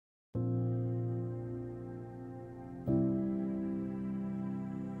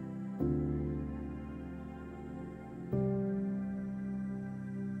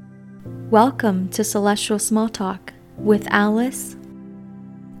Welcome to Celestial Small Talk with Alice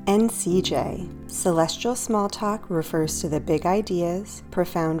and CJ. Celestial Small Talk refers to the big ideas,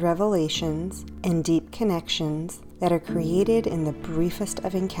 profound revelations, and deep connections that are created in the briefest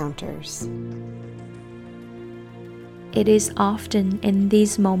of encounters. It is often in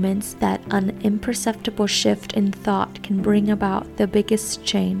these moments that an imperceptible shift in thought can bring about the biggest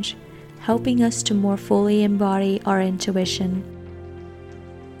change, helping us to more fully embody our intuition.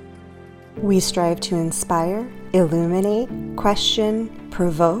 We strive to inspire, illuminate, question,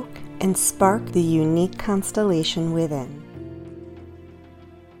 provoke, and spark the unique constellation within.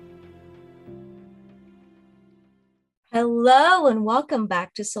 Hello and welcome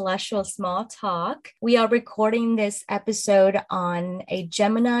back to Celestial Small Talk. We are recording this episode on a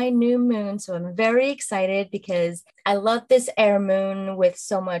Gemini new moon, so I'm very excited because I love this air moon with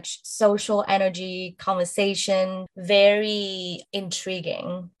so much social energy, conversation, very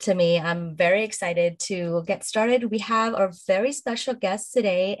intriguing to me. I'm very excited to get started. We have a very special guest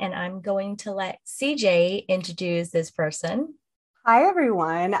today, and I'm going to let CJ introduce this person. Hi,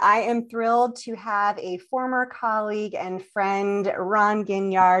 everyone. I am thrilled to have a former colleague and friend, Ron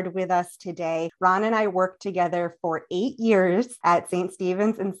Ginyard, with us today. Ron and I worked together for 8 years at St.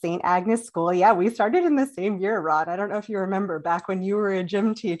 Stephen's and St. Agnes School. Yeah, we started in the same year, Ron. I don't know if you remember back when you were a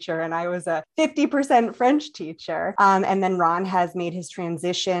gym teacher and I was a 50% French teacher. And then Ron has made his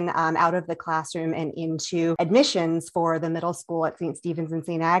transition out of the classroom and into admissions for the middle school at St. Stephen's and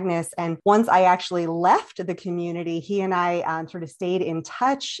St. Agnes. And once I actually left the community, he and I sort of stayed in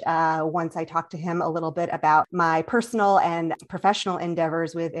touch once I talked to him a little bit about my personal and professional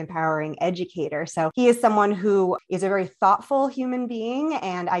endeavors with Empowering Educator. So he is someone who is a very thoughtful human being,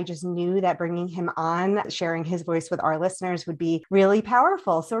 and I just knew that bringing him on, sharing his voice with our listeners would be really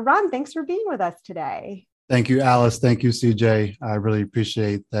powerful. So Ron, thanks for being with us today. Thank you, Alice. Thank you, CJ. I really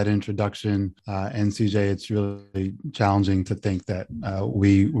appreciate that introduction. And CJ, it's really challenging to think that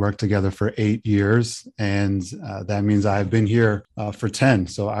we worked together for 8 years, and that means I've been here for 10.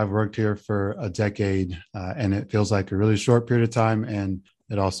 So I've worked here for a decade, and it feels like a really short period of time. And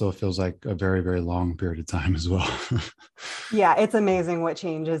it also feels like a very, very long period of time as well. Yeah, it's amazing what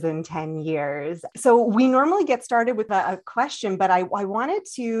changes in 10 years. So we normally get started with a question, but I wanted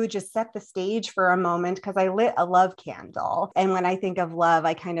to just set the stage for a moment because I lit a love candle. And when I think of love,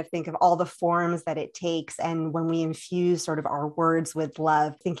 I kind of think of all the forms that it takes. And when we infuse sort of our words with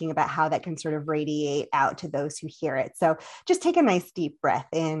love, thinking about how that can sort of radiate out to those who hear it. So just take a nice deep breath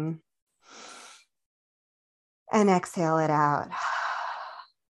in and exhale it out.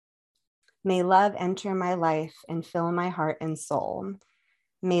 May love enter my life and fill my heart and soul.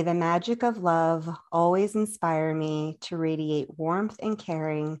 May the magic of love always inspire me to radiate warmth and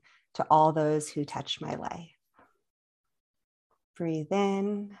caring to all those who touch my life. Breathe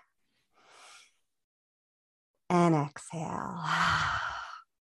in and exhale.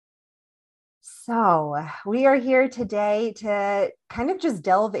 So we are here today to kind of just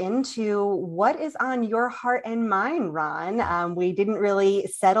delve into what is on your heart and mind, Ron. We didn't really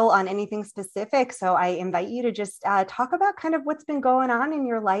settle on anything specific, so I invite you to just talk about kind of what's been going on in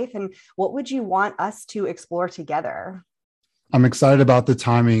your life and what would you want us to explore together? I'm excited about the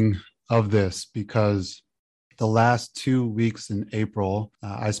timing of this because the last 2 weeks in April,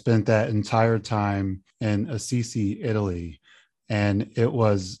 I spent that entire time in Assisi, Italy, and it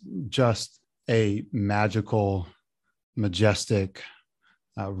was just a magical, majestic,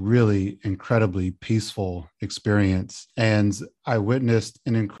 really incredibly peaceful experience. And I witnessed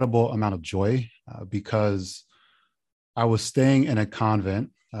an incredible amount of joy because I was staying in a convent,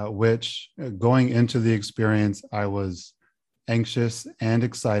 which going into the experience, I was anxious and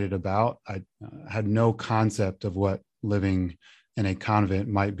excited about. I had no concept of what living in a convent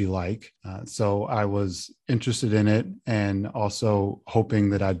might be like. So I was interested in it and also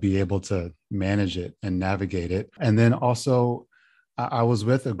hoping that I'd be able to manage it and navigate it. And then also I was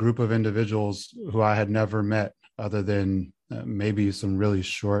with a group of individuals who I had never met other than maybe some really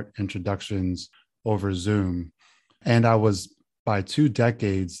short introductions over Zoom. And I was by 2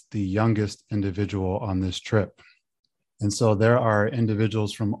 decades the youngest individual on this trip. And so there are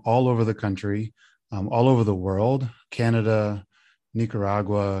individuals from all over the country, all over the world, Canada,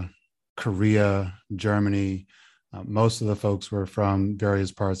 Nicaragua, Korea, Germany. Most of the folks were from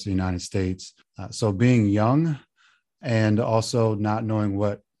various parts of the United States. So being young and also not knowing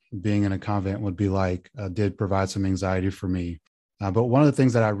what being in a convent would be like did provide some anxiety for me. But one of the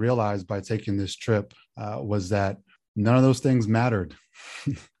things that I realized by taking this trip was that none of those things mattered.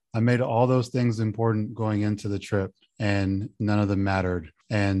 I made all those things important going into the trip, and none of them mattered.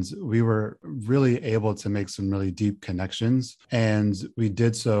 And we were really able to make some really deep connections. And we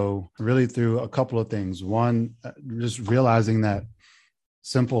did so really through a couple of things. One, just realizing that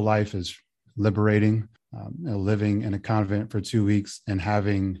simple life is liberating. Living in a convent for 2 weeks and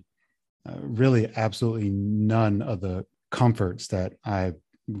having really absolutely none of the comforts that I've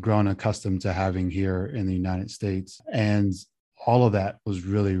grown accustomed to having here in the United States. And all of that was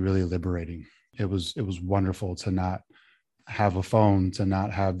really, really liberating. It was wonderful to not have a phone, to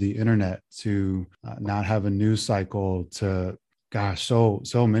not have the internet, to not have a news cycle, to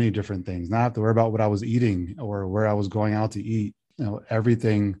so many different things, not have to worry about what I was eating or where I was going out to eat.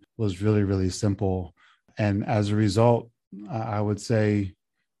 Everything was really, really simple. And as a result, I would say it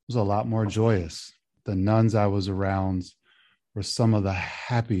was a lot more joyous. The nuns I was around were some of the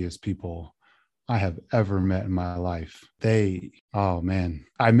happiest people I have ever met in my life. Oh man,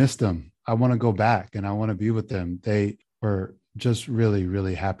 I missed them. I want to go back and I want to be with them. They were just really,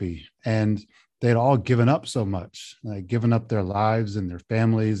 really happy. And they'd all given up so much, like given up their lives and their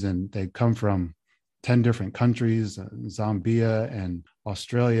families. And they'd come from 10 different countries, Zambia and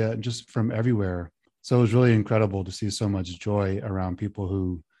Australia, just from everywhere. So it was really incredible to see so much joy around people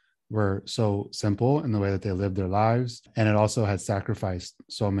who were so simple in the way that they lived their lives. And it also had sacrificed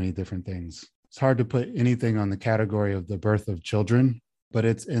so many different things. It's hard to put anything on the category of the birth of children, but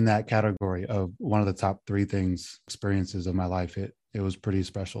it's in that category of one of the top 3 experiences of my life. It was pretty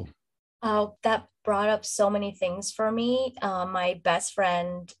special. Oh, that brought up so many things for me. My best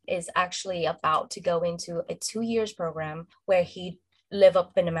friend is actually about to go into a 2 years program where he live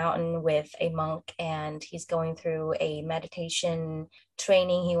up in the mountain with a monk, and he's going through a meditation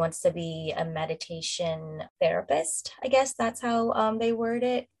training. He wants to be a meditation therapist. I guess that's how they word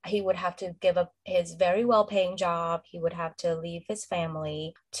it. He would have to give up his very well-paying job. He would have to leave his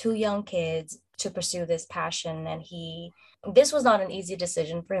family, 2 young kids, to pursue this passion. And this was not an easy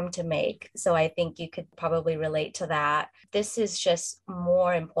decision for him to make. So I think you could probably relate to that. This is just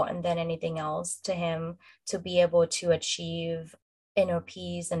more important than anything else to him, to be able to achieve inner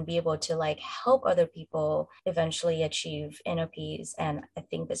peace and be able to help other people eventually achieve inner peace. And I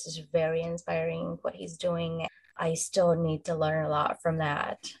think this is very inspiring what he's doing. I still need to learn a lot from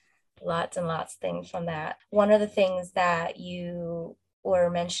that. Lots and lots of things from that. One of the things that you were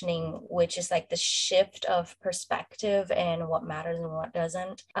mentioning, which is the shift of perspective and what matters and what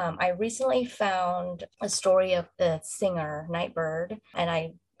doesn't. I recently found a story of the singer Nightbirde, and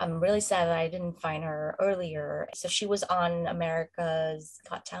I'm really sad that I didn't find her earlier. So she was on America's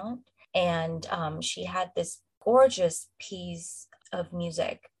Got Talent, and she had this gorgeous piece of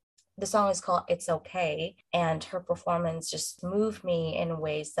music. The song is called It's Okay, and her performance just moved me in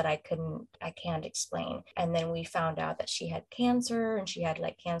ways that I can't explain. And then we found out that she had cancer, and she had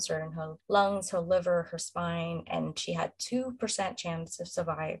cancer in her lungs, her liver, her spine, and she had 2% chance to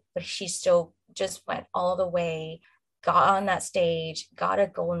survive, but she still just went all the way, got on that stage, got a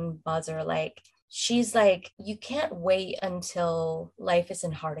golden buzzer. She's you can't wait until life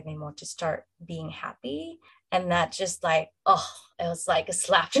isn't hard anymore to start being happy. And that just it was a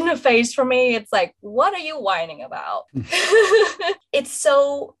slap in the face for me. It's what are you whining about? It's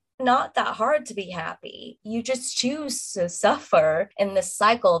so not that hard to be happy. You just choose to suffer in the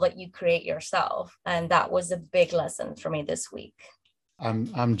cycle that you create yourself. And that was a big lesson for me this week.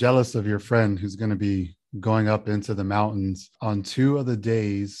 I'm jealous of your friend who's going to be going up into the mountains. On 2 of the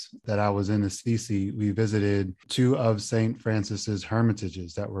days that I was in Assisi, we visited 2 of St. Francis's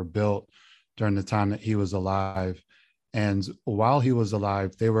hermitages that were built during the time that he was alive. And while he was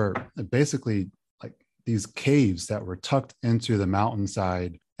alive, they were basically these caves that were tucked into the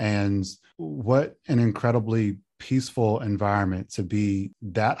mountainside. And what an incredibly peaceful environment to be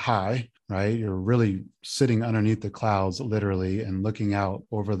that high, right? You're really sitting underneath the clouds, literally, and looking out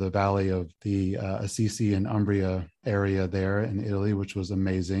over the valley of the Assisi and Umbria area there in Italy, which was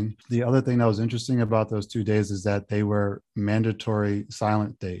amazing. The other thing that was interesting about those 2 days is that they were mandatory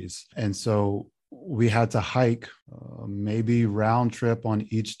silent days. And so we had to hike, maybe round trip on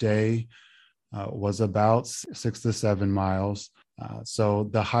each day was about 6 to 7 miles. So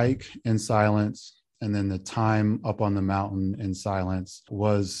the hike in silence and then the time up on the mountain in silence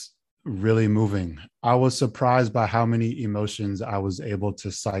was really moving. I was surprised by how many emotions I was able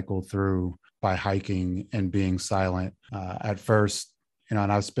to cycle through by hiking and being silent. At first, and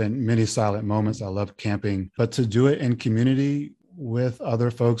I've spent many silent moments. I love camping, but to do it in community with other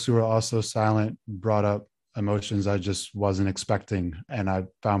folks who are also silent brought up emotions I just wasn't expecting. And I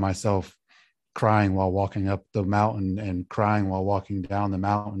found myself crying while walking up the mountain and crying while walking down the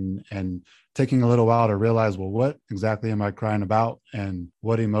mountain and taking a little while to realize, well, what exactly am I crying about, and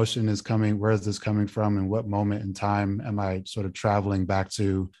what emotion is coming? Where is this coming from? And what moment in time am I sort of traveling back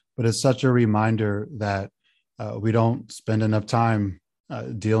to? But it's such a reminder that we don't spend enough time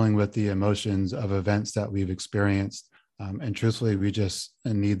dealing with the emotions of events that we've experienced. And truthfully, we just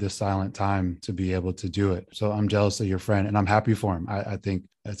need the silent time to be able to do it. So I'm jealous of your friend, and I'm happy for him. I think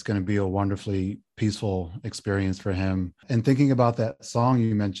it's going to be a wonderfully peaceful experience for him. And thinking about that song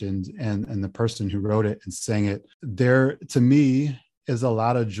you mentioned and the person who wrote it and sang it, there, to me, is a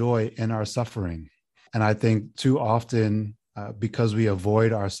lot of joy in our suffering. And I think too often, because we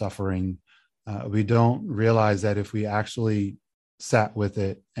avoid our suffering, we don't realize that if we actually sat with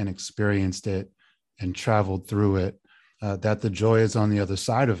it and experienced it and traveled through it, that the joy is on the other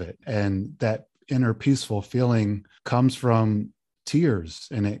side of it. And that inner peaceful feeling comes from tears,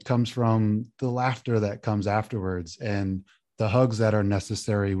 and it comes from the laughter that comes afterwards, and the hugs that are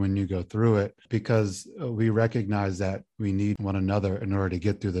necessary when you go through it, because we recognize that we need one another in order to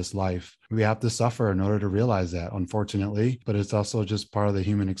get through this life. We have to suffer in order to realize that, unfortunately, but it's also just part of the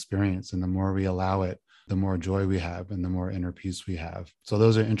human experience. And the more we allow it, the more joy we have and the more inner peace we have. So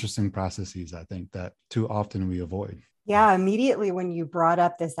those are interesting processes, I think, that too often we avoid. Yeah, immediately when you brought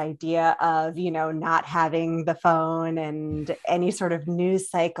up this idea of, not having the phone and any sort of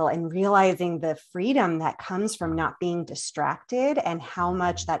news cycle, and realizing the freedom that comes from not being distracted and how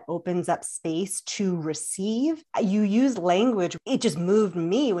much that opens up space to receive. You use language. It just moved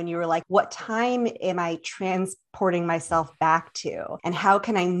me when you were like, what time am I transporting myself back to? And how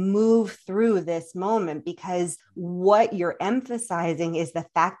can I move through this moment? Because what you're emphasizing is the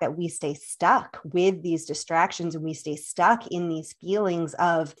fact that we stay stuck with these distractions, and we stay stuck in these feelings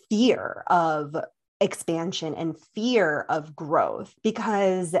of fear of expansion and fear of growth.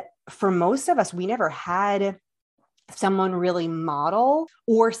 Because for most of us, we never had someone really model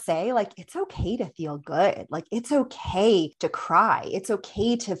or say, like, it's okay to feel good. Like, it's okay to cry. It's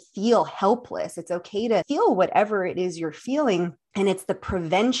okay to feel helpless. It's okay to feel whatever it is you're feeling. And it's the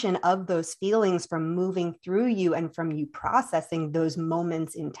prevention of those feelings from moving through you and from you processing those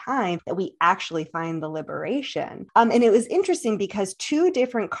moments in time that we actually find the liberation. And it was interesting because two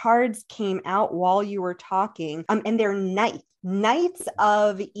different cards came out while you were talking, and they're Knights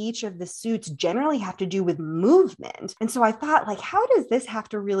of each of the suits generally have to do with movement. And so I thought, like, how does this have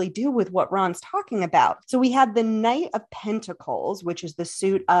to really do with what Ron's talking about? So we had the Knight of Pentacles, which is the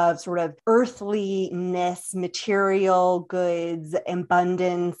suit of sort of earthliness, material goods,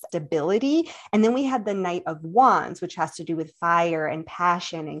 abundance, stability. And then we had the Knight of Wands, which has to do with fire and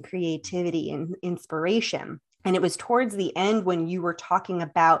passion and creativity and inspiration. And it was towards the end when you were talking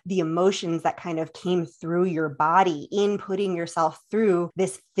about the emotions that kind of came through your body in putting yourself through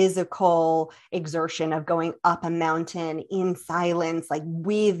this physical exertion of going up a mountain in silence, like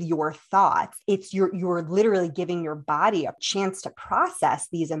with your thoughts. It's you're literally giving your body a chance to process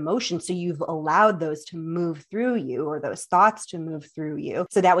these emotions. So you've allowed those to move through you, or those thoughts to move through you.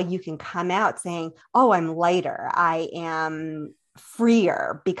 So that way you can come out saying, oh, I'm lighter. I am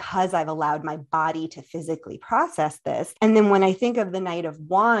freer because I've allowed my body to physically process this. And then when I think of the Knight of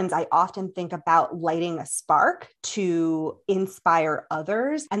Wands, I often think about lighting a spark to inspire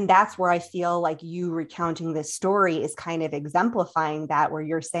others. And that's where I feel like you recounting this story is kind of exemplifying that, where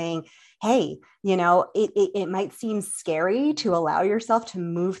you're saying, hey, it might seem scary to allow yourself to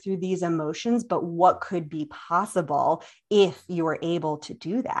move through these emotions, but what could be possible if you were able to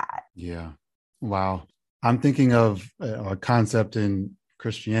do that? Yeah. Wow. I'm thinking of a concept in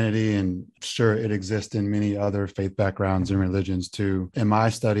Christianity, and sure, it exists in many other faith backgrounds and religions too. In my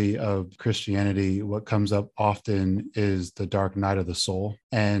study of Christianity, what comes up often is the dark night of the soul.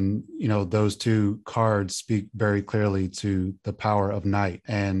 And, those two cards speak very clearly to the power of night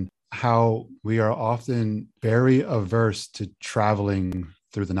and how we are often very averse to traveling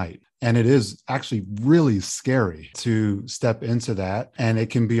through the night. And it is actually really scary to step into that. And it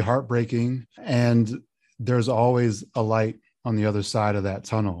can be heartbreaking. And there's always a light on the other side of that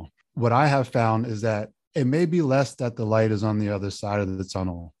tunnel. What I have found is that it may be less that the light is on the other side of the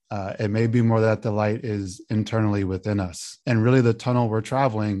tunnel. It may be more that the light is internally within us. And really the tunnel we're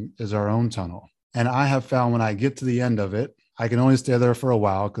traveling is our own tunnel. And I have found when I get to the end of it, I can only stay there for a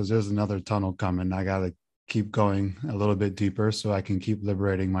while because there's another tunnel coming. I got to keep going a little bit deeper so I can keep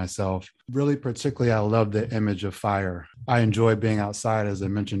liberating myself. Really, particularly, I love the image of fire. I enjoy being outside, as I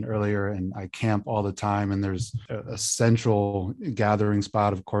mentioned earlier, and I camp all the time. And there's a central gathering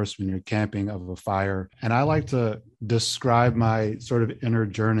spot, of course, when you're camping, of a fire. And I like to describe my sort of inner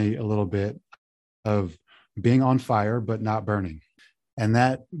journey a little bit of being on fire, but not burning. And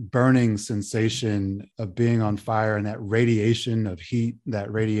that burning sensation of being on fire and that radiation of heat,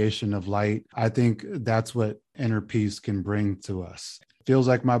 that radiation of light, I think that's what inner peace can bring to us. It feels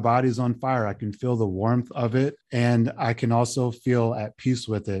like my body's on fire. I can feel the warmth of it, and I can also feel at peace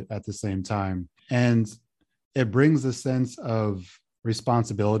with it at the same time. And it brings a sense of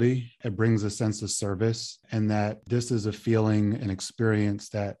responsibility. It brings a sense of service, and that this is a feeling, an experience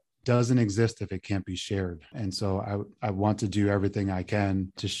that doesn't exist if it can't be shared. And so I want to do everything I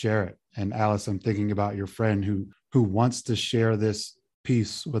can to share it. And Alice, I'm thinking about your friend who wants to share this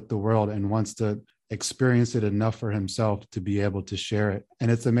peace with the world and wants to experience it enough for himself to be able to share it. And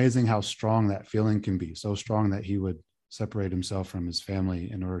it's amazing how strong that feeling can be, so strong that he would separate himself from his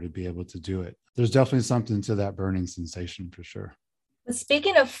family in order to be able to do it. There's definitely something to that burning sensation for sure.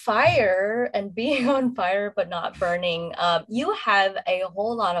 Speaking of fire and being on fire but not burning, you have a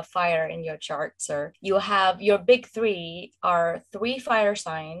whole lot of fire in your chart, sir. You have your big three are three fire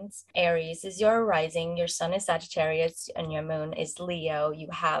signs. Aries is your rising, your sun is Sagittarius, and your moon is Leo. You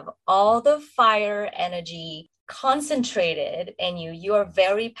have all the fire energy concentrated in you. You are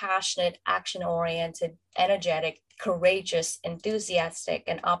very passionate, action-oriented, energetic, courageous, enthusiastic,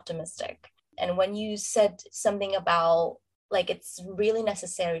 and optimistic. And when you said something about like it's really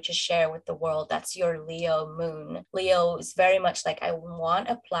necessary to share with the world, that's your Leo moon. Leo is very much like, I want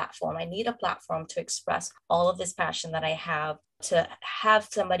a platform. I need a platform to express all of this passion that I have, to have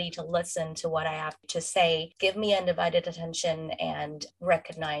somebody to listen to what I have to say, give me undivided attention, and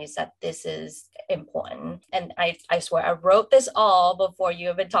recognize that this is important. And I swear I wrote this all before you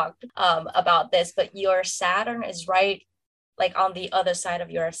even talked about this, but your Saturn is right like on the other side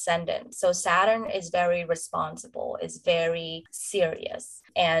of your ascendant. So Saturn is very responsible, is very serious.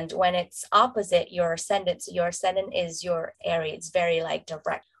 And when it's opposite your ascendant, so your ascendant is your Aries, it's very like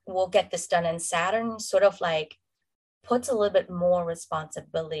direct. We'll get this done. And Saturn sort of like puts a little bit more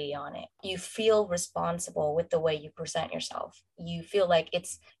responsibility on it. You feel responsible with the way you present yourself. You feel like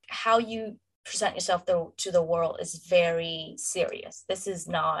it's how you present yourself to the world is very serious. This is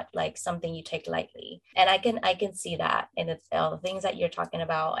not like something you take lightly. And I can see that in the things that you're talking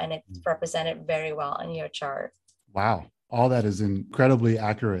about, and it's represented very well in your chart. Wow. All that is incredibly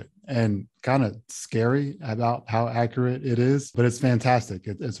accurate and kind of scary about how accurate it is, but it's fantastic.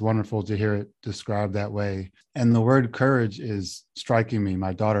 It's wonderful to hear it described that way. And the word courage is striking me.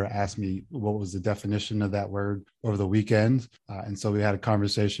 My daughter asked me what was the definition of that word over the weekend. And so we had a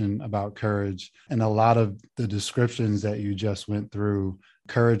conversation about courage, and a lot of the descriptions that you just went through.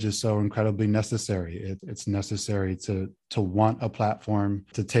 Courage is so incredibly necessary. It's necessary to want a platform,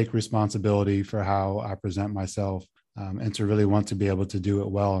 to take responsibility for how I present myself, and to really want to be able to do it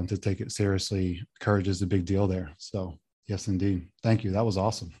well and to take it seriously. Courage is a big deal there. So yes, indeed. Thank you. That was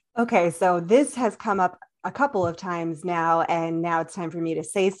awesome. Okay, so this has come up a couple of times now, and now it's time for me to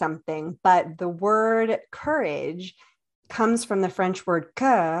say something. But the word courage comes from the French word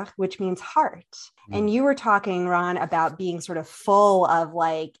cœur, which means heart. And you were talking, Ron, about being sort of full of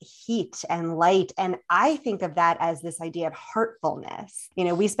like heat and light. And I think of that as this idea of heartfulness. You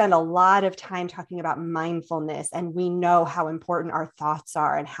know, we spend a lot of time talking about mindfulness, and we know how important our thoughts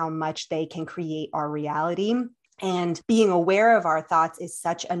are and how much they can create our reality. And being aware of our thoughts is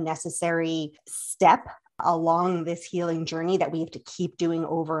such a necessary step along this healing journey that we have to keep doing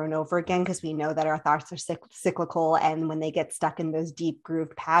over and over again, because we know that our thoughts are cyclical. And when they get stuck in those deep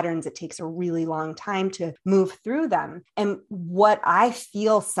grooved patterns, it takes a really long time to move through them. And what I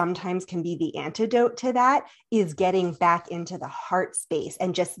feel sometimes can be the antidote to that is getting back into the heart space,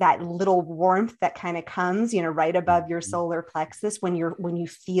 and just that little warmth that kind of comes, you know, right above your solar plexus when you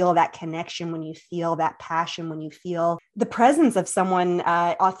feel that connection, when you feel that passion, when you feel the presence of someone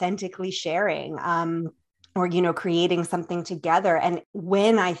authentically sharing. Or, you know, creating something together. And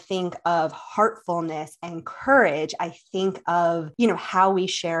when I think of heartfulness and courage, I think of, you know, how we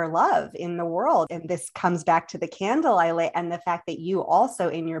share love in the world. And this comes back to the candle I lit, and the fact that you also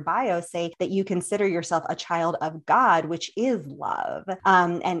in your bio say that you consider yourself a child of God, which is love.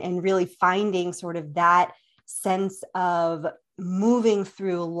 And really finding sort of that sense of moving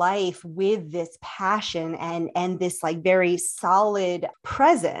through life with this passion and this like very solid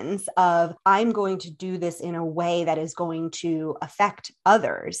presence of, I'm going to do this in a way that is going to affect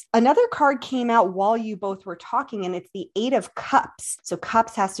others. Another card came out while you both were talking, and it's the 8 of Cups. So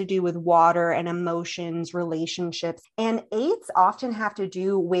cups has to do with water and emotions, relationships, and 8s often have to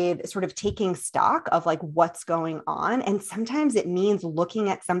do with sort of taking stock of like what's going on. And sometimes it means looking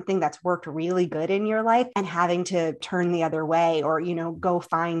at something that's worked really good in your life and having to turn the other way away or, go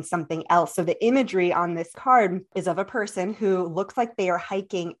find something else. So the imagery on this card is of a person who looks like they are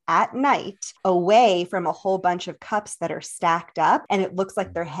hiking at night away from a whole bunch of cups that are stacked up. And it looks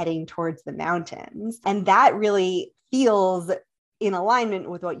like they're heading towards the mountains. And that really feels in alignment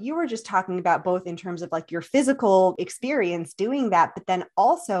with what you were just talking about, both in terms of like your physical experience doing that, but then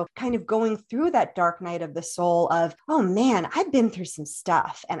also kind of going through that dark night of the soul of, oh man, I've been through some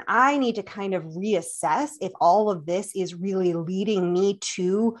stuff and I need to kind of reassess if all of this is really leading me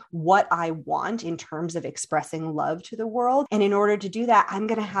to what I want in terms of expressing love to the world. And in order to do that, I'm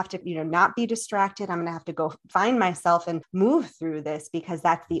going to have to, not be distracted. I'm going to have to go find myself and move through this because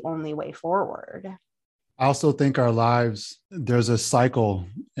that's the only way forward. I also think our lives, there's a cycle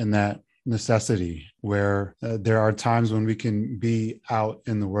in that necessity where there are times when we can be out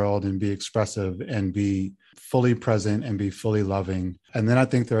in the world and be expressive and be fully present and be fully loving. And then I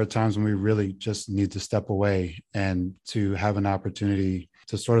think there are times when we really just need to step away and to have an opportunity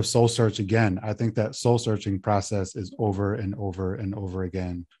to sort of soul search again. I think that soul searching process is over and over and over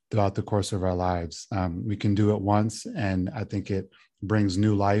again throughout the course of our lives. We can do it once, and I think it brings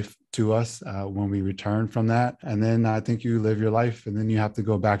new life to us when we return from that. And then I think you live your life and then you have to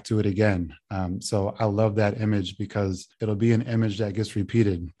go back to it again. So I love that image because it'll be an image that gets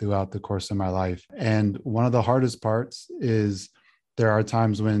repeated throughout the course of my life. And one of the hardest parts is there are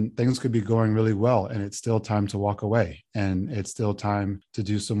times when things could be going really well and it's still time to walk away and it's still time to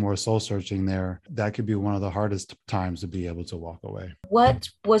do some more soul searching there. That could be one of the hardest times to be able to walk away. What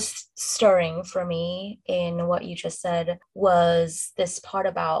was stirring for me in what you just said was this part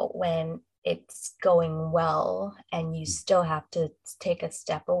about when it's going well and you still have to take a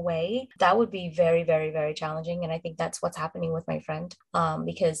step away. That would be very, very, very challenging. And I think that's what's happening with my friend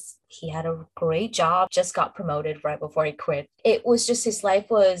because he had a great job, just got promoted right before he quit. It was just his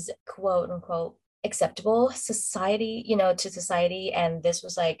life was quote unquote acceptable society, to society. And this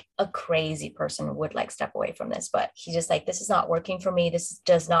was like a crazy person would like step away from this, but he just like, this is not working for me. This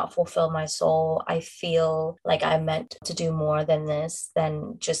does not fulfill my soul. I feel like I'm meant to do more than this,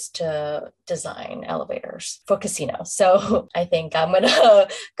 than just to design elevators for casinos. So I think I'm going to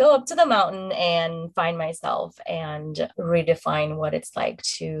go up to the mountain and find myself and redefine what it's like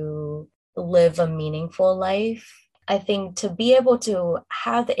to live a meaningful life. I think to be able to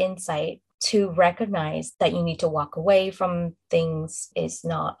have the insight to recognize that you need to walk away from things is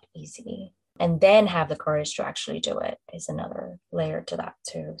not easy. And then have the courage to actually do it is another layer to that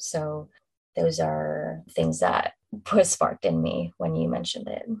too. So those are things that was sparked in me when you mentioned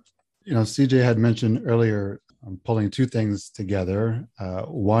it. CJ had mentioned earlier, I'm pulling two things together.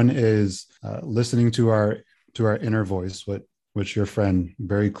 One is listening to our inner voice, which your friend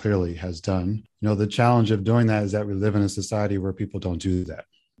very clearly has done. The challenge of doing that is that we live in a society where people don't do that.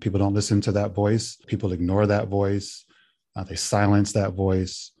 People don't listen to that voice. People ignore that voice. They silence that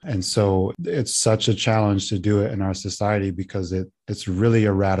voice. And so it's such a challenge to do it in our society because it's really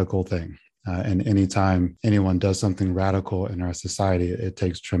a radical thing. And anytime anyone does something radical in our society, it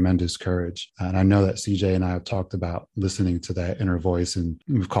takes tremendous courage. And I know that CJ and I have talked about listening to that inner voice, and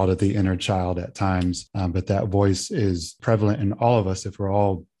we've called it the inner child at times. But that voice is prevalent in all of us if we're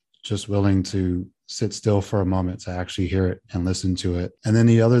all just willing to sit still for a moment to actually hear it and listen to it. And then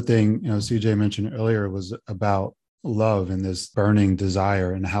the other thing, CJ mentioned earlier was about love and this burning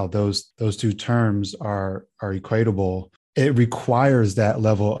desire and how those two terms are equatable. It requires that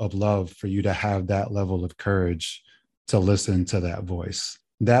level of love for you to have that level of courage to listen to that voice.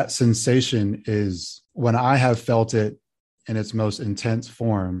 That sensation is, when I have felt it in its most intense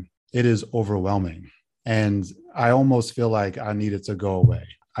form, it is overwhelming. And I almost feel like I need it to go away.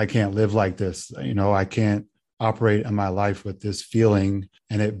 I can't live like this. I can't operate in my life with this feeling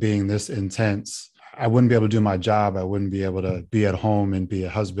and it being this intense. I wouldn't be able to do my job. I wouldn't be able to be at home and be a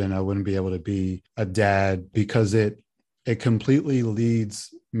husband. I wouldn't be able to be a dad because it completely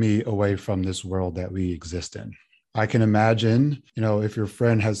leads me away from this world that we exist in. I can imagine, if your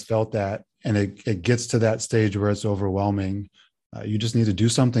friend has felt that and it gets to that stage where it's overwhelming, you just need to do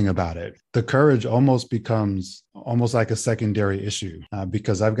something about it. The courage almost becomes almost like a secondary issue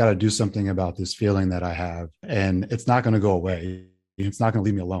because I've got to do something about this feeling that I have, and it's not going to go away. It's not going to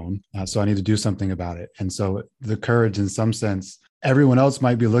leave me alone. So I need to do something about it. And so the courage, in some sense, everyone else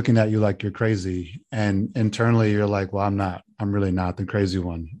might be looking at you like you're crazy. And internally you're like, well, I'm not. I'm really not the crazy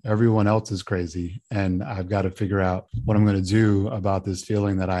one. Everyone else is crazy. And I've got to figure out what I'm going to do about this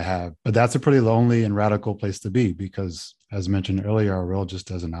feeling that I have. But that's a pretty lonely and radical place to be because, as mentioned earlier, our world just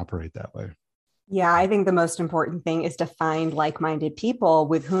doesn't operate that way. Yeah, I think the most important thing is to find like-minded people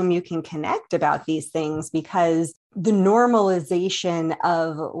with whom you can connect about these things, because the normalization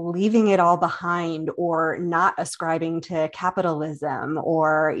of leaving it all behind or not ascribing to capitalism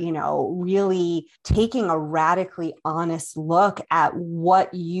or, really taking a radically honest look at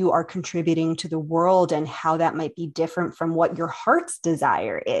what you are contributing to the world and how that might be different from what your heart's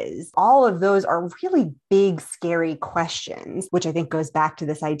desire is. All of those are really big, scary questions, which I think goes back to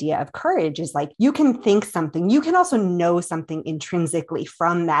this idea of courage is like, you can think something, you can also know something intrinsically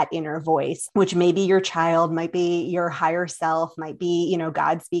from that inner voice, which maybe your child, might be your higher self, might be,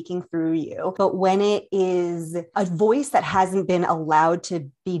 God speaking through you. But when it is a voice that hasn't been allowed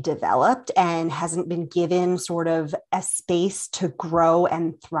to be developed and hasn't been given sort of a space to grow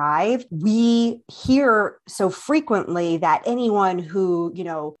and thrive, we hear so frequently that anyone who,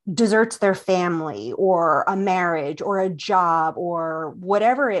 deserts their family or a marriage or a job or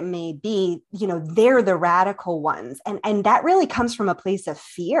whatever it may be, they're the radical ones. And that really comes from a place of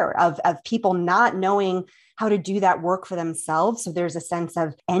fear of people not knowing how to do that work for themselves. So there's a sense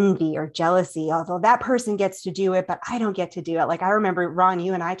of envy or jealousy, although that person gets to do it, but I don't get to do it. Like I remember, Ron,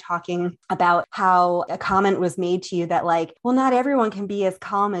 you and I talking about how a comment was made to you that like, well, not everyone can be as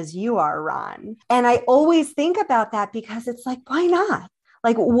calm as you are, Ron. And I always think about that because it's like, why not?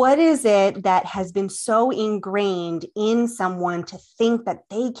 Like, what is it that has been so ingrained in someone to think that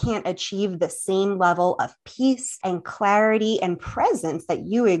they can't achieve the same level of peace and clarity and presence that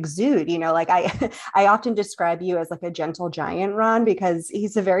you exude? Like I often describe you as like a gentle giant, Ron, because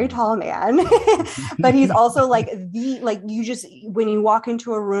he's a very tall man, but he's also like you just, when you walk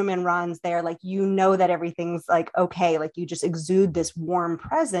into a room and Ron's there, like, that everything's like, okay, like you just exude this warm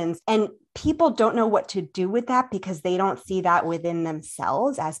presence. And people don't know what to do with that because they don't see that within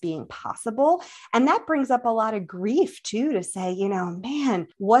themselves as being possible. And that brings up a lot of grief too, to say, man,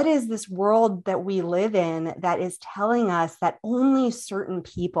 what is this world that we live in that is telling us that only certain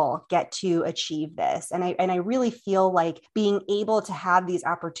people get to achieve this? And I really feel like being able to have these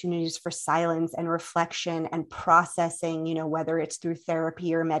opportunities for silence and reflection and processing, whether it's through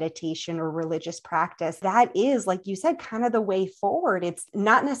therapy or meditation or religious practice, that is, like you said, kind of the way forward. It's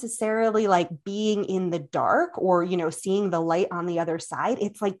not necessarily like being in the dark or, seeing the light on the other side.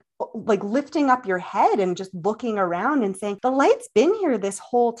 It's like lifting up your head and just looking around and saying, the light's been here this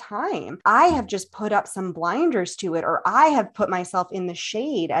whole time. I have just put up some blinders to it, or I have put myself in the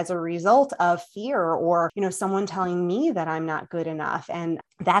shade as a result of fear or, someone telling me that I'm not good enough. And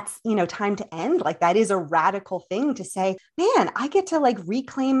that's, time to end. Like that is a radical thing to say, man, I get to like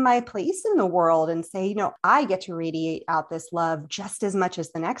reclaim my place in the world and say, I get to radiate out this love just as much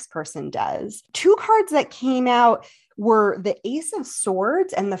as the next person does. Two cards that came out were the Ace of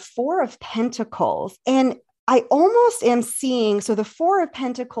Swords and the Four of Pentacles. And I almost am seeing, so the Four of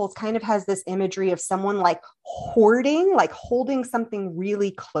Pentacles kind of has this imagery of someone like hoarding, like holding something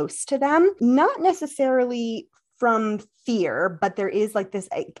really close to them, not necessarily from fear, but there is like this,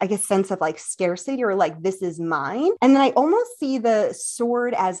 I guess, sense of like scarcity or like, this is mine. And then I almost see the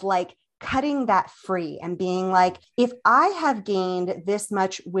sword as like cutting that free and being like, if I have gained this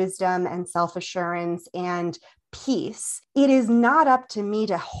much wisdom and self-assurance and peace, it is not up to me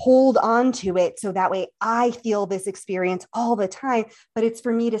to hold on to it so that way I feel this experience all the time, but it's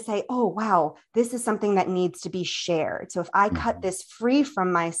for me to say, oh, wow, this is something that needs to be shared. So if I cut this free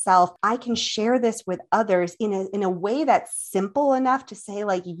from myself, I can share this with others in a way that's simple enough to say,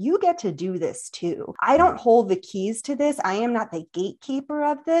 like, you get to do this too. I don't hold the keys to this. I am not the gatekeeper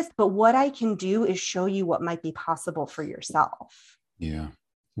of this, but what I can do is show you what might be possible for yourself. Yeah.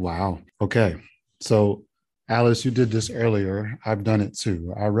 Wow. Okay. So Alice, you did this earlier. I've done it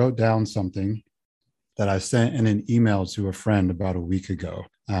too. I wrote down something that I sent in an email to a friend about a week ago.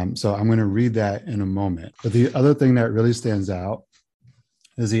 So I'm going to read that in a moment. But the other thing that really stands out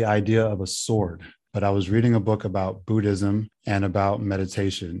is the idea of a sword. But I was reading a book about Buddhism and about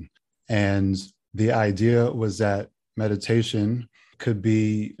meditation. And the idea was that meditation could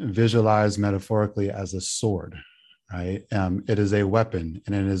be visualized metaphorically as a sword. Right? It is a weapon,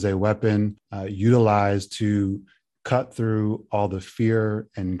 and it is a weapon utilized to cut through all the fear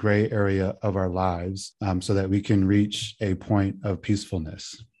and gray area of our lives so that we can reach a point of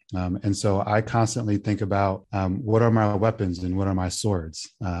peacefulness. And so I constantly think about what are my weapons and what are my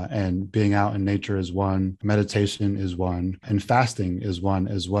swords? And being out in nature is one, meditation is one, and fasting is one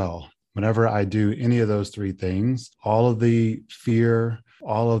as well. Whenever I do any of those three things, all of the fear,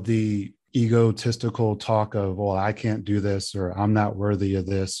 all of the egotistical talk of, well, I can't do this, or I'm not worthy of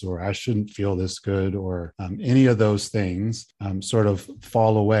this, or I shouldn't feel this good, or any of those things sort of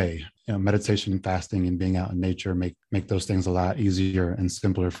fall away. Meditation, fasting, and being out in nature make those things a lot easier and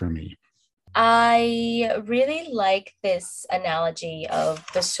simpler for me. I really like this analogy of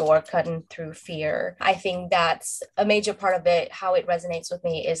the sword cutting through fear. I think that's a major part of it. How it resonates with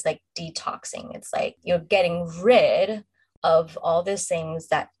me is like detoxing. It's like you're getting rid of all these things,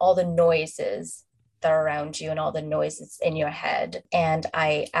 that all the noises that are around you and all the noises in your head. And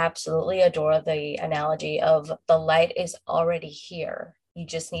I absolutely adore the analogy of the light is already here. You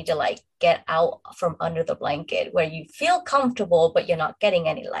just need to like get out from under the blanket where you feel comfortable, but you're not getting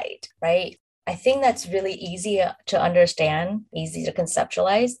any light, right? I think that's really easy to understand, easy to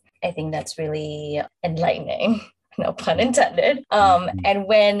conceptualize. I think that's really enlightening. No pun intended. And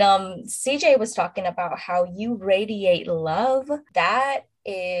when CJ was talking about how you radiate love, that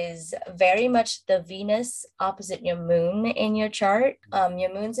is very much the Venus opposite your moon in your chart.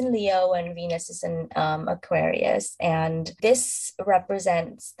 Your moon's in Leo and Venus is in Aquarius. And this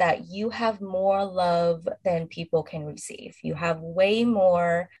represents that you have more love than people can receive. You have way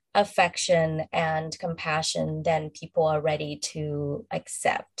more affection and compassion than people are ready to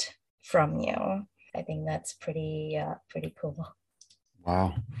accept from you. I think that's pretty cool.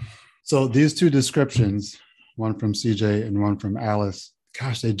 Wow. So these two descriptions, one from CJ and one from Alice,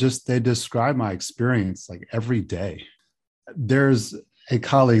 gosh, they describe my experience like every day. There's a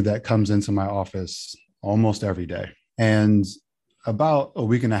colleague that comes into my office almost every day. And about a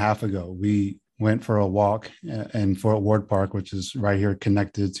week and a half ago, we went for a walk in Fort Ward Park, which is right here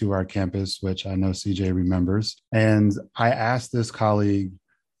connected to our campus, which I know CJ remembers. And I asked this colleague,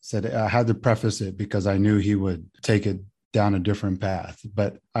 said I had to preface it because I knew he would take it down a different path.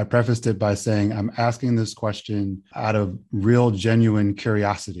 But I prefaced it by saying, I'm asking this question out of real, genuine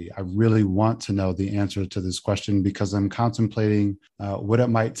curiosity. I really want to know the answer to this question because I'm contemplating what it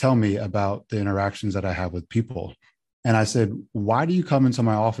might tell me about the interactions that I have with people. And I said, why do you come into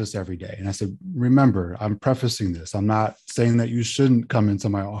my office every day? And I said, remember, I'm prefacing this. I'm not saying that you shouldn't come into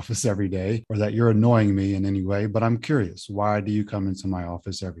my office every day or that you're annoying me in any way, but I'm curious. Why do you come into my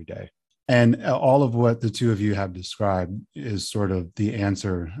office every day? And all of what the two of you have described is sort of the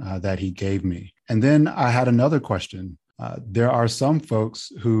answer that he gave me. And then I had another question. There are some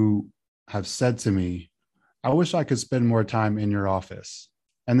folks who have said to me, I wish I could spend more time in your office.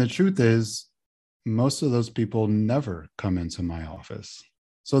 And the truth is, most of those people never come into my office.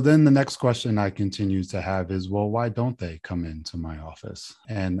 So then the next question I continue to have is, well, why don't they come into my office?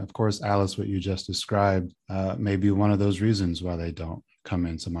 And of course, Alice, what you just described may be one of those reasons why they don't come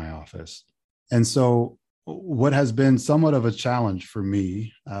into my office. And so what has been somewhat of a challenge for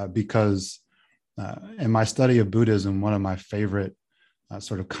me, because in my study of Buddhism, one of my favorite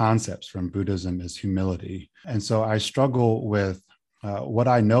sort of concepts from Buddhism is humility. And so I struggle with what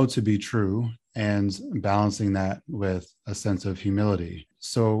I know to be true and balancing that with a sense of humility.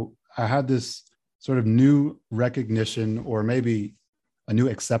 So I had this sort of new recognition, or maybe a new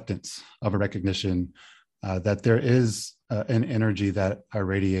acceptance of a recognition that there is an energy that I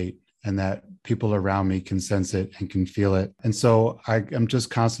radiate and that people around me can sense it and can feel it. And so I'm just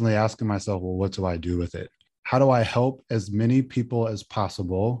constantly asking myself, well, what do I do with it? How do I help as many people as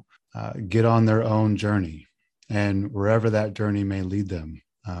possible get on their own journey and wherever that journey may lead them?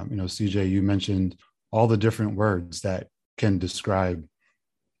 CJ, you mentioned all the different words that can describe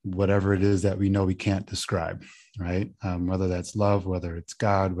whatever it is that we know we can't describe, right? Whether that's love, whether it's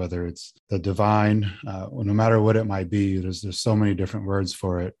God, whether it's the divine, no matter what it might be, there's so many different words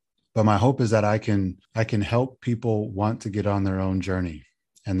for it. But my hope is that I can help people want to get on their own journey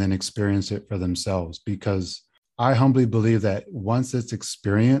and then experience it for themselves, because I humbly believe that once it's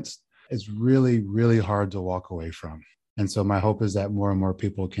experienced, it's really, really hard to walk away from. And so my hope is that more and more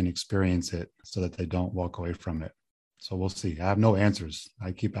people can experience it so that they don't walk away from it. So we'll see. I have no answers.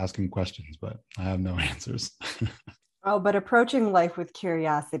 I keep asking questions, but I have no answers. Oh, but approaching life with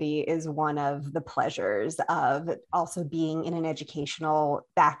curiosity is one of the pleasures of also being in an educational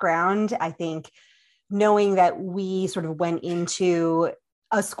background. I think knowing that we sort of went into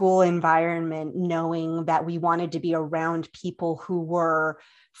a school environment, knowing that we wanted to be around people who were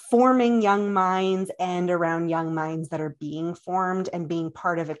forming young minds and around young minds that are being formed, and being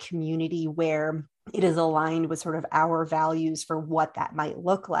part of a community where it is aligned with sort of our values for what that might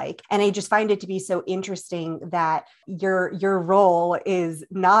look like. And I just find it to be so interesting that your role is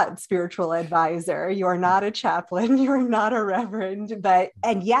not spiritual advisor. You're not a chaplain. You're not a reverend,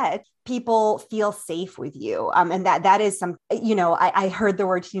 and yet people feel safe with you. And that is some, I heard the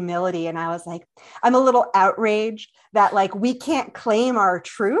word humility and I was like, I'm a little outraged that like, we can't claim our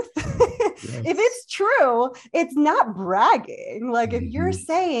truth. Yes. If it's true, it's not bragging. Like if you're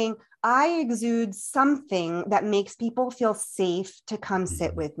saying, I exude something that makes people feel safe to come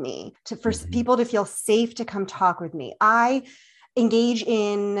sit with me, for people to feel safe to come talk with me. I engage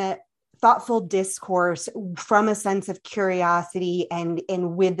in thoughtful discourse from a sense of curiosity and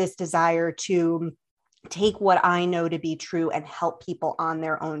with this desire to take what I know to be true and help people on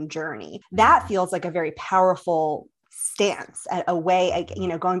their own journey. That feels like a very powerful stance, a way,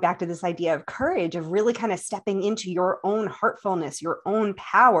 going back to this idea of courage, of really kind of stepping into your own heartfulness, your own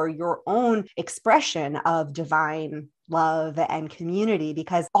power, your own expression of divine love and community,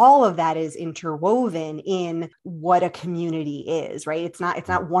 because all of that is interwoven in what a community is, right? It's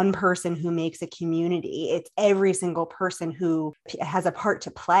not one person who makes a community. It's every single person who has a part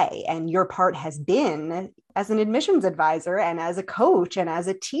to play. And your part has been as an admissions advisor and as a coach and as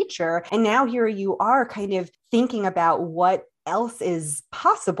a teacher. And now here you are kind of thinking about what else is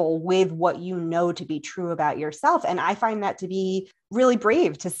possible with what you know to be true about yourself. And I find that to be really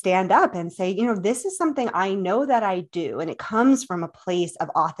brave, to stand up and say, this is something I know that I do. And it comes from a place of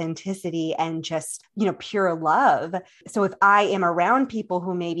authenticity and just, pure love. So if I am around people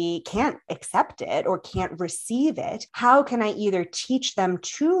who maybe can't accept it or can't receive it, how can I either teach them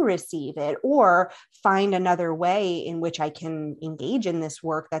to receive it or find another way in which I can engage in this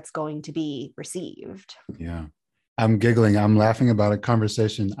work that's going to be received? Yeah. I'm giggling. I'm laughing about a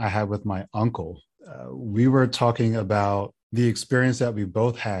conversation I had with my uncle. We were talking about the experience that we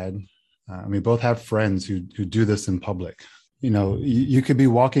both had. We both have friends who do this in public. You could be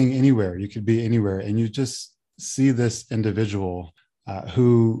walking anywhere, you could be anywhere, and you just see this individual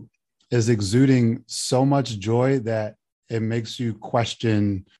who is exuding so much joy that it makes you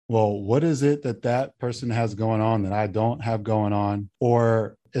question, well, what is it that person has going on that I don't have going on?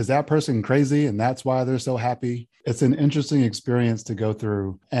 Or is that person crazy and that's why they're so happy? It's an interesting experience to go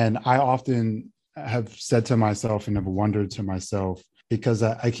through. And I often have said to myself and have wondered to myself, because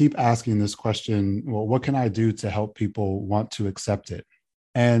I keep asking this question, well, what can I do to help people want to accept it?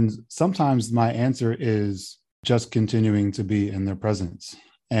 And sometimes my answer is just continuing to be in their presence.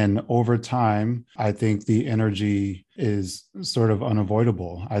 And over time, I think the energy is sort of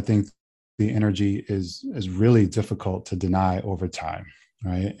unavoidable. I think the energy is really difficult to deny over time.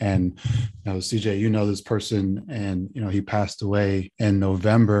 Right. And, CJ, this person, and, he passed away in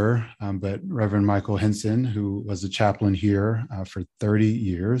November, but Reverend Michael Henson, who was a chaplain here for 30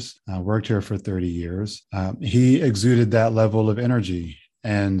 years, worked here for 30 years, he exuded that level of energy.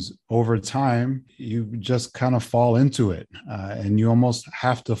 And over time, you just kind of fall into it, and you almost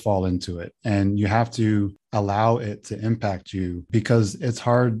have to fall into it, and you have to allow it to impact you, because it's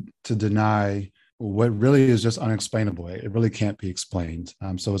hard to deny what really is just unexplainable. It really can't be explained.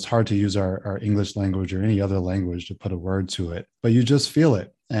 So it's hard to use our English language or any other language to put a word to it, but you just feel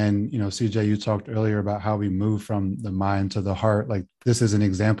it. And, CJ, you talked earlier about how we move from the mind to the heart. Like, this is an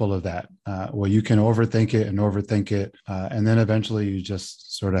example of that. Well, you can overthink it. And then eventually you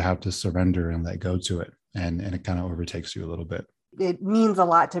just sort of have to surrender and let go to it. And it kind of overtakes you a little bit. It means a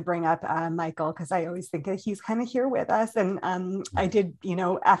lot to bring up Michael, because I always think that he's kind of here with us. And I did,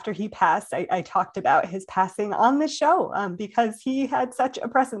 after he passed, I talked about his passing on the show because he had such a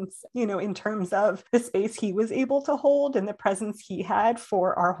presence, in terms of the space he was able to hold and the presence he had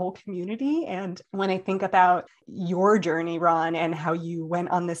for our whole community. And when I think about your journey, Ron, and how you went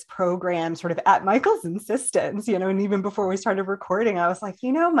on this program sort of at Michael's insistence, and even before we started recording, I was like,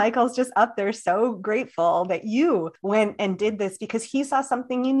 Michael's just up there so grateful that you went and did this, because he saw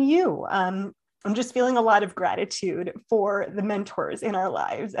something in you. I'm just feeling a lot of gratitude for the mentors in our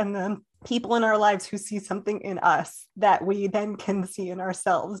lives and the people in our lives who see something in us that we then can see in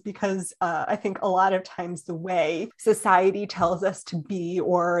ourselves, because I think a lot of times the way society tells us to be,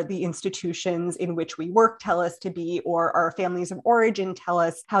 or the institutions in which we work tell us to be, or our families of origin tell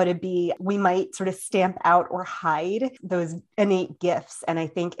us how to be, we might sort of stamp out or hide those innate gifts. And I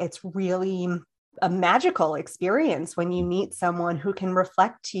think it's really a magical experience when you meet someone who can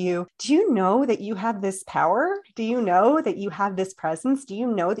reflect to you, do you know that you have this power? Do you know that you have this presence? Do you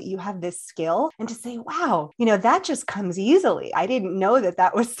know that you have this skill? And to say, wow, that just comes easily. I didn't know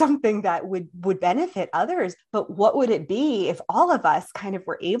that was something that would benefit others. But what would it be if all of us kind of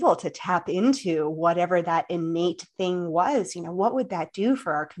were able to tap into whatever that innate thing was? What would that do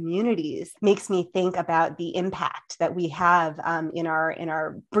for our communities? Makes me think about the impact that we have in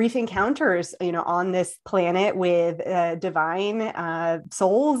our brief encounters, on this planet with divine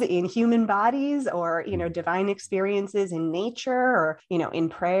souls in human bodies, or, divine experiences in nature, or, in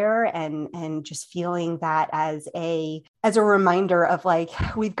prayer, and just feeling that as a reminder of, like,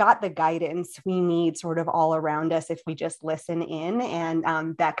 we've got the guidance we need sort of all around us if we just listen in.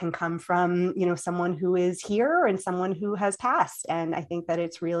 And that can come from, someone who is here and someone who has passed. And I think that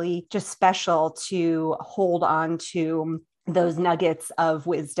it's really just special to hold on to those nuggets of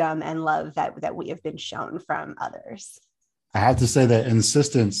wisdom and love that we have been shown from others. I have to say that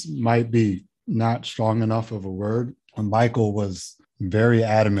insistence might be not strong enough of a word. Michael was very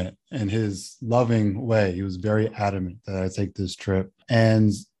adamant in his loving way. He was very adamant that I take this trip.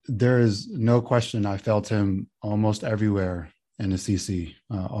 And there is no question I felt him almost everywhere in Assisi,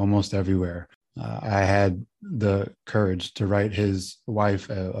 almost everywhere. I had the courage to write his wife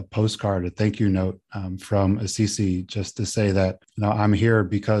a postcard, a thank you note from Assisi, just to say that, I'm here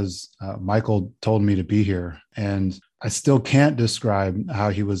because Michael told me to be here. And I still can't describe how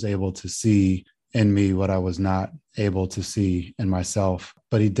he was able to see in me what I was not able to see in myself.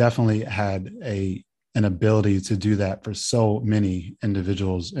 But he definitely had an ability to do that for so many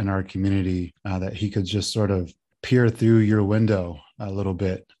individuals in our community, that he could just sort of peer through your window a little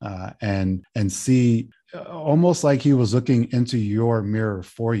bit and see, almost like he was looking into your mirror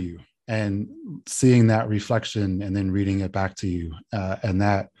for you and seeing that reflection and then reading it back to you. And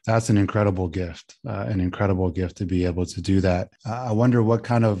that's an incredible gift to be able to do that. I wonder what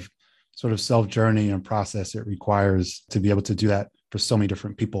kind of sort of self-journey and process it requires to be able to do that for so many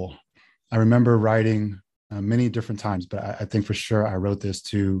different people. I remember writing many different times, but I think for sure I wrote this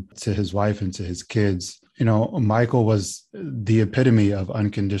to his wife and to his kids. Michael was the epitome of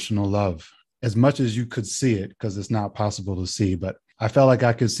unconditional love, as much as you could see it, because it's not possible to see, but I felt like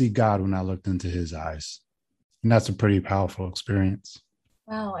I could see God when I looked into his eyes. And that's a pretty powerful experience.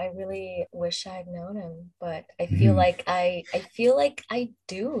 Wow, I really wish I'd known him, but I feel like I feel like I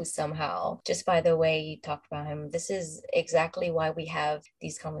do somehow, just by the way you talked about him. This is exactly why we have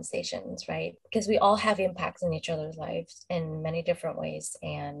these conversations, right? Because we all have impacts in each other's lives in many different ways.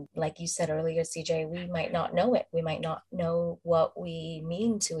 And like you said earlier, CJ, we might not know it. We might not know what we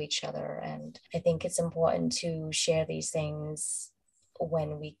mean to each other. And I think it's important to share these things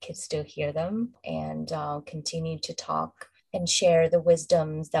when we can still hear them and continue to talk and share the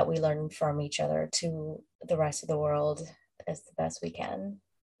wisdoms that we learn from each other to the rest of the world as the best we can.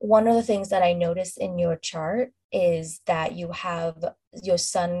 One of the things that I noticed in your chart is that you have your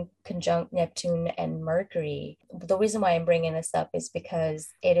Sun conjunct Neptune and Mercury. The reason why I'm bringing this up is because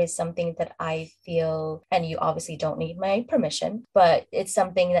it is something that I feel, and you obviously don't need my permission, but it's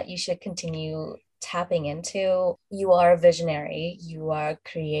something that you should continue tapping into. You are a visionary, you are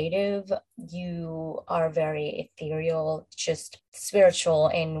creative, you are very ethereal, just spiritual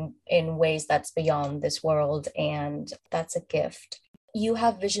in ways that's beyond this world, and that's a gift. You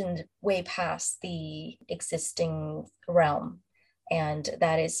have visioned way past the existing realm, and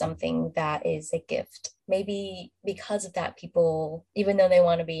that is something that is a gift. Maybe because of that, people, even though they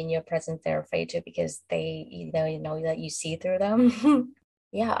want to be in your presence, they're afraid to, because they know that you see through them.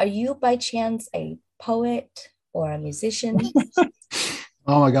 Yeah. Are you by chance a poet or a musician?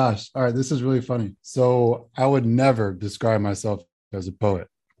 Oh my gosh. All right. This is really funny. So I would never describe myself as a poet.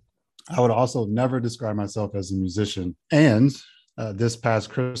 I would also never describe myself as a musician. And this past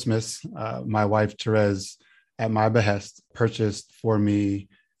Christmas, my wife, Therese, at my behest, purchased for me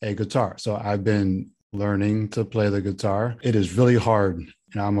a guitar. So I've been learning to play the guitar. It is really hard.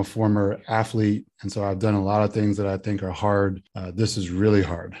 I'm a former athlete, and so I've done a lot of things that I think are hard. This is really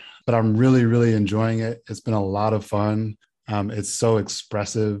hard, but I'm really, really enjoying it. It's been a lot of fun. It's so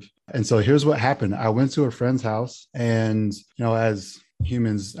expressive. And so here's what happened. I went to a friend's house, and, as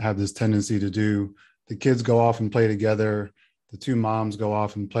humans have this tendency to do, the kids go off and play together. The two moms go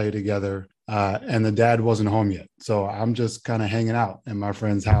off and play together, and the dad wasn't home yet. So I'm just kind of hanging out in my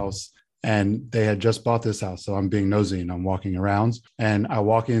friend's house. And they had just bought this house. So I'm being nosy and I'm walking around, and I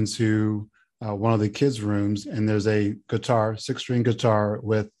walk into one of the kids' rooms, and there's a guitar, 6-string guitar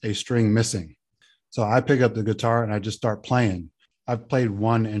with a string missing. So I pick up the guitar and I just start playing. I've played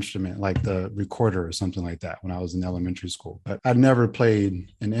one instrument, like the recorder or something like that, when I was in elementary school, but I'd never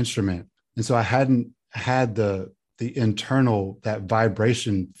played an instrument. And so I hadn't had the internal, that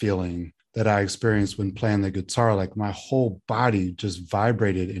vibration feeling that I experienced when playing the guitar. Like my whole body just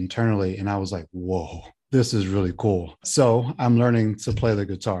vibrated internally. And I was like, whoa, this is really cool. So I'm learning to play the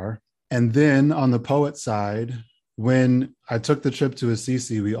guitar. And then on the poet side, when I took the trip to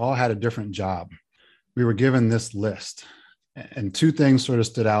Assisi, we all had a different job. We were given this list, and two things sort of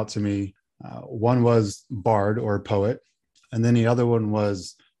stood out to me. One was bard or poet, and then the other one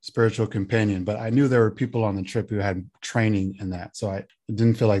was spiritual companion. But I knew there were people on the trip who had training in that. So I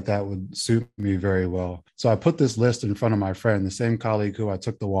didn't feel like that would suit me very well. So I put this list in front of my friend, the same colleague who I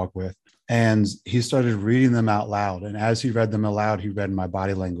took the walk with, and he started reading them out loud. And as he read them aloud, he read my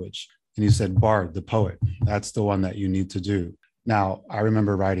body language. And he said, Bard, the poet, that's the one that you need to do. Now, I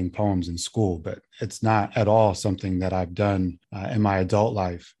remember writing poems in school, but it's not at all something that I've done in my adult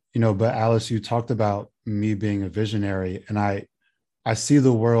life. But Alice, you talked about me being a visionary, and I see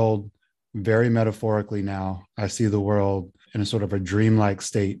the world very metaphorically now. I see the world in a sort of a dreamlike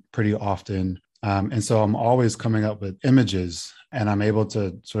state pretty often. And so I'm always coming up with images, and I'm able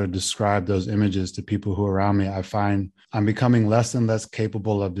to sort of describe those images to people who are around me. I find I'm becoming less and less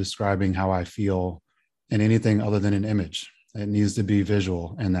capable of describing how I feel in anything other than an image. It needs to be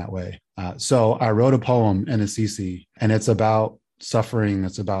visual in that way. So I wrote a poem in Assisi, and it's about suffering.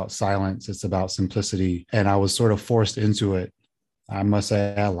 It's about silence. It's about simplicity. And I was sort of forced into it. I must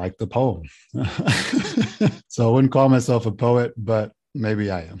say I like the poem. So I wouldn't call myself a poet, but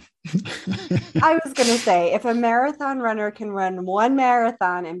maybe I am. I was going to say, if a marathon runner can run one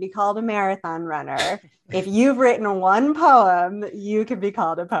marathon and be called a marathon runner, if you've written one poem, you can be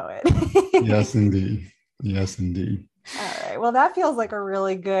called a poet. Yes, indeed. Yes, indeed. All right. Well, that feels like a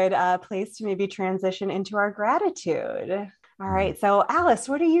really good place to maybe transition into our gratitude. All right. So, Alice,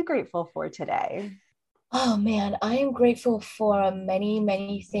 what are you grateful for today? Oh man, I am grateful for many,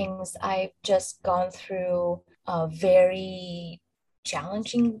 many things. I've just gone through a very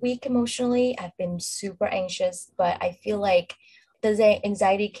challenging week emotionally. I've been super anxious, but I feel like the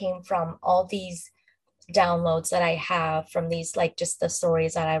anxiety came from all these downloads that I have from these, like just the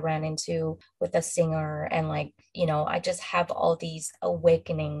stories that I ran into with a singer. And like, I just have all these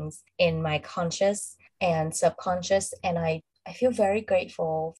awakenings in my conscious and subconscious. And I feel very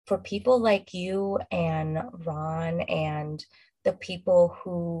grateful for people like you and Ron and the people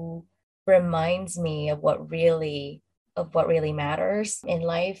who reminds me of what really matters in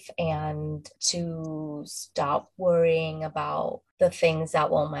life, and to stop worrying about the things that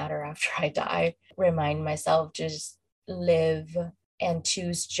won't matter after I die. Remind myself to just live and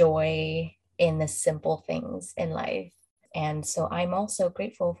choose joy in the simple things in life. And so I'm also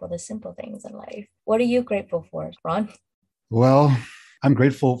grateful for the simple things in life. What are you grateful for, Ron? Well, I'm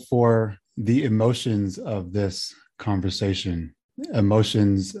grateful for the emotions of this conversation.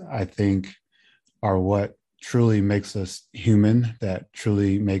 Emotions, I think, are what truly makes us human, that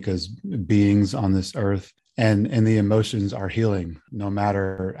truly make us beings on this earth. And the emotions are healing, no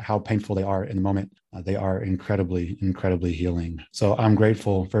matter how painful they are in the moment. They are incredibly, incredibly healing. So I'm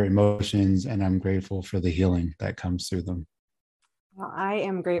grateful for emotions, and I'm grateful for the healing that comes through them. Well, I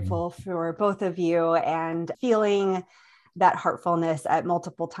am grateful for both of you, and feeling that heartfulness at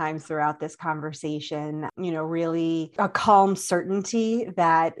multiple times throughout this conversation, really a calm certainty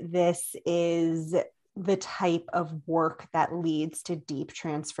that this is the type of work that leads to deep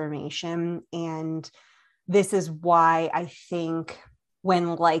transformation. And this is why I think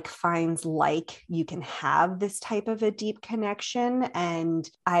when like finds like, you can have this type of a deep connection. And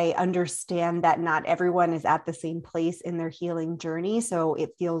I understand that not everyone is at the same place in their healing journey. So it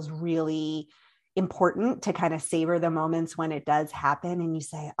feels really important to kind of savor the moments when it does happen, and you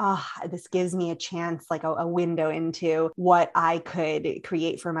say, this gives me a chance, like a window into what I could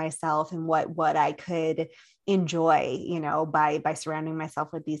create for myself, and what I could enjoy, by surrounding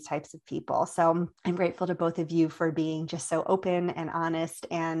myself with these types of people. So I'm grateful to both of you for being just so open and honest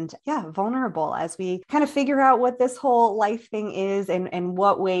and vulnerable as we kind of figure out what this whole life thing is, and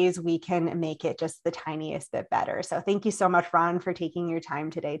what ways we can make it just the tiniest bit better. So thank you so much, Ron, for taking your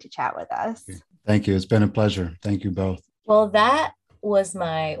time today to chat with us. Thank you. It's been a pleasure. Thank you both. Well, that was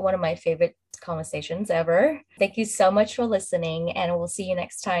one of my favorite conversations ever. Thank you so much for listening, and we'll see you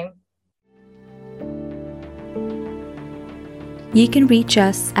next time. You can reach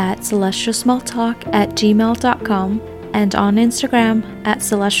us at celestialsmalltalk@gmail.com and on Instagram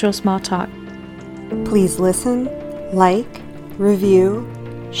 @celestialsmalltalk. Please listen, like, review,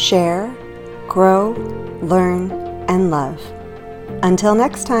 share, grow, learn, and love. Until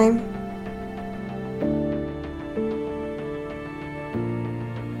next time.